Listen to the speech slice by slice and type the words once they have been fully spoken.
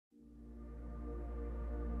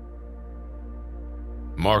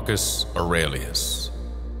Marcus Aurelius.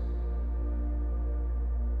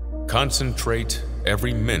 Concentrate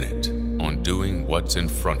every minute on doing what's in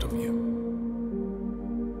front of you.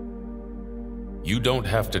 You don't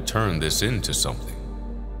have to turn this into something.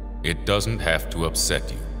 It doesn't have to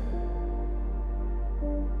upset you.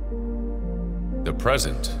 The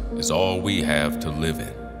present is all we have to live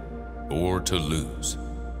in, or to lose.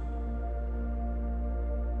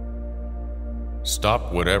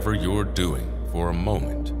 Stop whatever you're doing for a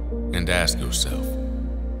moment and ask yourself,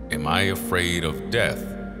 am I afraid of death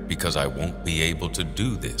because I won't be able to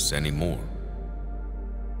do this anymore?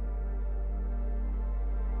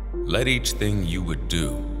 Let each thing you would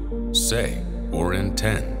do, say, or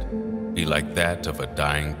intend be like that of a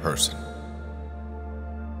dying person.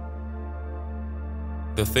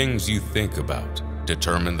 The things you think about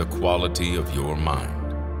determine the quality of your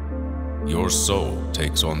mind. Your soul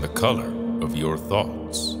takes on the color of your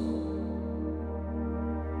thoughts.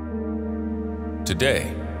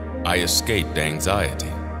 Today, I escaped anxiety.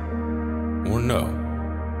 Or no,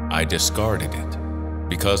 I discarded it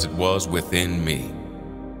because it was within me,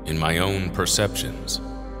 in my own perceptions,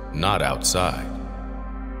 not outside.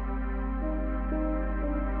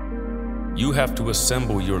 You have to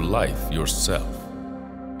assemble your life yourself,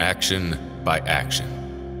 action by action.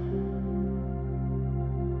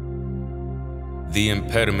 The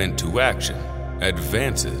impediment to action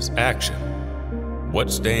advances action.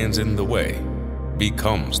 What stands in the way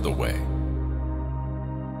becomes the way.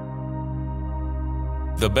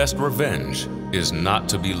 The best revenge is not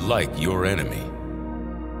to be like your enemy.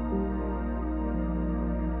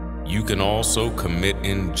 You can also commit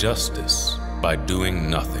injustice by doing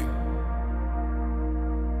nothing.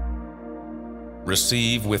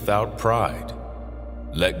 Receive without pride.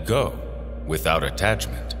 Let go without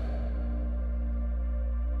attachment.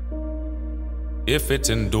 If it's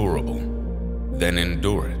endurable, then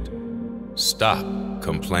endure it. Stop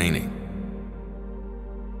complaining.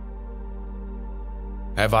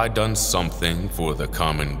 Have I done something for the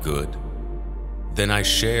common good? Then I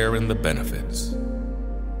share in the benefits.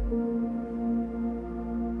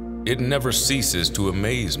 It never ceases to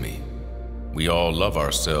amaze me. We all love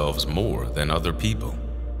ourselves more than other people,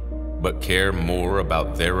 but care more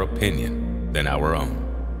about their opinion than our own.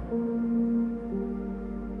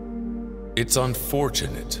 It's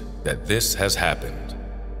unfortunate that this has happened.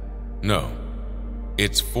 No,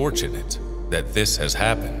 it's fortunate that this has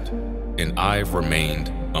happened, and I've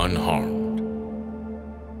remained unharmed.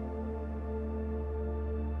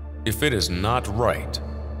 If it is not right,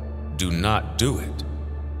 do not do it.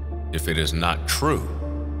 If it is not true,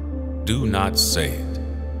 do not say it.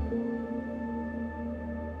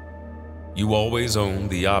 You always own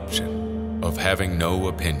the option of having no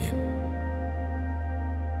opinion.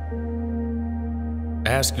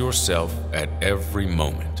 Ask yourself at every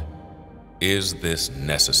moment, is this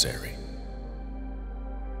necessary?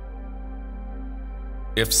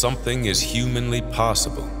 If something is humanly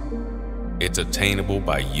possible, it's attainable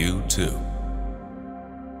by you too.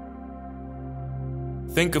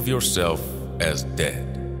 Think of yourself as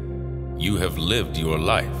dead. You have lived your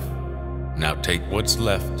life. Now take what's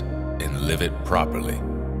left and live it properly.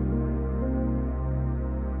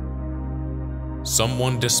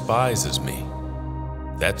 Someone despises me.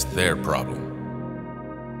 That's their problem.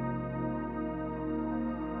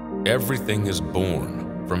 Everything is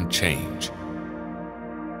born from change.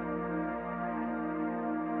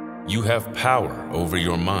 You have power over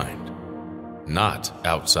your mind, not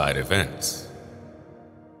outside events.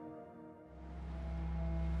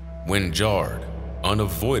 When jarred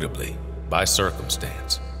unavoidably by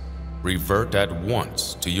circumstance, revert at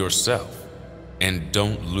once to yourself and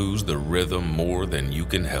don't lose the rhythm more than you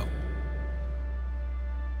can help.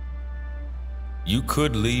 You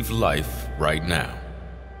could leave life right now.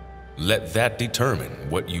 Let that determine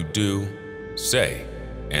what you do, say,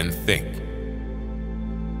 and think.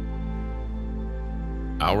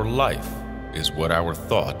 Our life is what our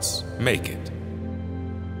thoughts make it.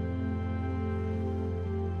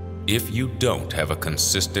 If you don't have a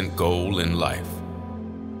consistent goal in life,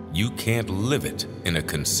 you can't live it in a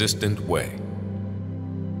consistent way.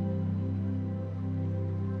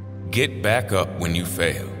 Get back up when you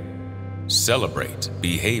fail. Celebrate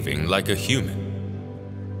behaving like a human.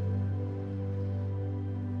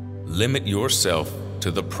 Limit yourself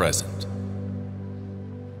to the present.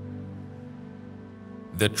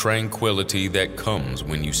 The tranquility that comes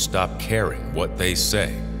when you stop caring what they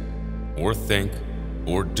say, or think,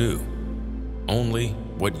 or do, only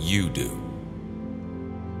what you do.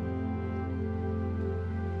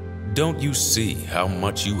 Don't you see how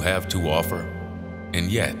much you have to offer, and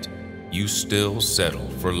yet you still settle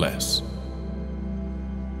for less?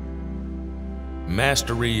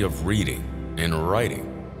 Mastery of reading and writing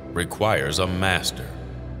requires a master.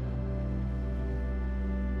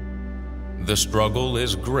 The struggle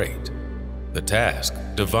is great, the task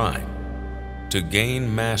divine, to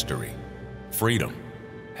gain mastery, freedom,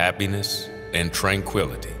 happiness, and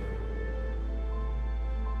tranquility.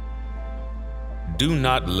 Do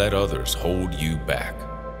not let others hold you back.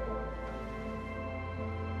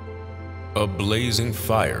 A blazing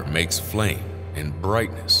fire makes flame and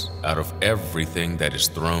brightness out of everything that is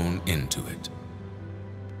thrown into it.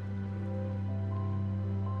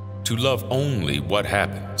 To love only what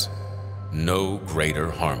happens, no greater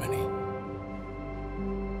harmony.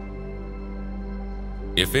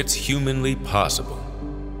 If it's humanly possible,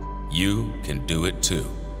 you can do it too.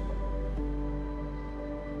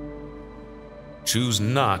 Choose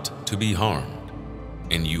not to be harmed,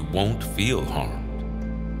 and you won't feel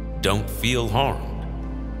harmed. Don't feel harmed,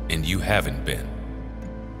 and you haven't been.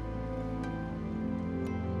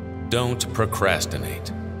 Don't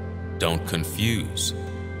procrastinate. Don't confuse.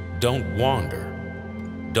 Don't wander.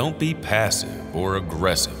 Don't be passive or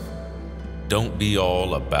aggressive. Don't be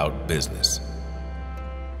all about business.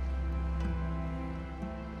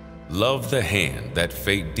 Love the hand that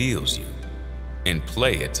fate deals you, and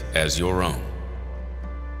play it as your own.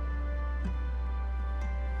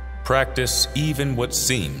 Practice even what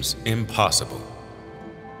seems impossible.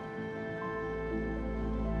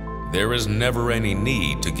 There is never any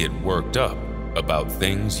need to get worked up about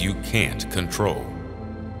things you can't control.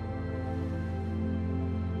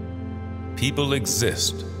 People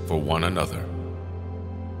exist for one another.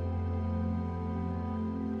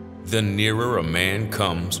 The nearer a man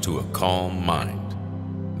comes to a calm mind,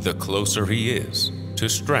 the closer he is to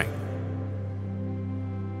strength.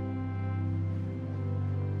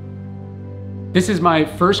 This is my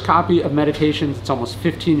first copy of Meditations. It's almost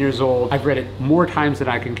 15 years old. I've read it more times than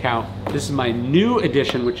I can count. This is my new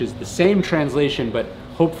edition, which is the same translation, but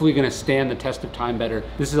hopefully gonna stand the test of time better.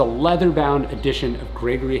 This is a leather-bound edition of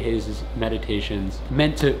Gregory Hayes' Meditations,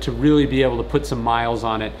 meant to really be able to put some miles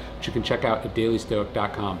on it, which you can check out at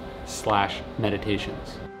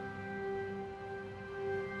dailystoic.com/meditations.